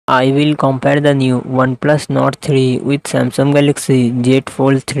I will compare the new OnePlus Nord 3 with Samsung Galaxy Z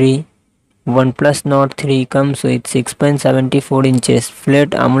Fold 3. OnePlus Nord 3 comes with 6.74 inches flat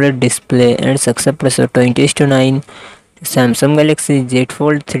AMOLED display and success ratio 20:9. Samsung Galaxy Z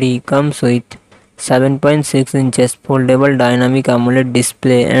Fold 3 comes with 7.6 inches foldable dynamic AMOLED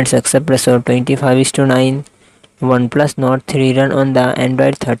display and success ratio 25:9. OnePlus Nord 3 run on the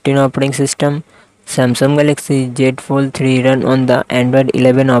Android 13 operating system. Samsung Galaxy Z Fold 3 run on the Android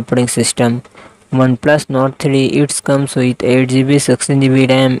 11 operating system. OnePlus Nord 3 it comes with 8GB 16GB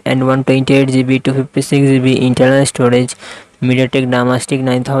RAM and 128GB 256GB internal storage, MediaTek Dimensity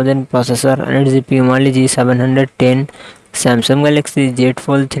 9000 processor and GPU Mali G710. Samsung Galaxy Z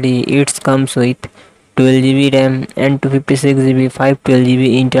Fold 3 it comes with 12GB RAM and 256GB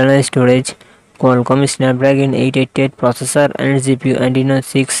 512GB internal storage, Qualcomm Snapdragon 888 processor and GPU Adreno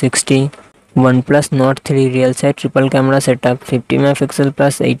 660. OnePlus Nord 3 real set triple camera setup 50 MP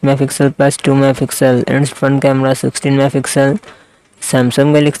plus 8 MP plus 2 MP and front camera 16 MP.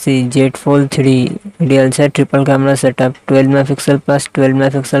 Samsung Galaxy Z Fold 3 real set triple camera setup 12 MP plus 12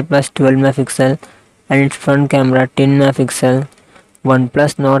 MP plus 12 MP and its front camera 10 MP.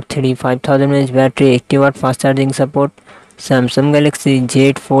 OnePlus Nord 3 5000 mAh battery 80W fast charging support. Samsung Galaxy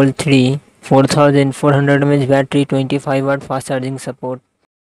Z Fold 3 4400 mAh battery 25W fast charging support.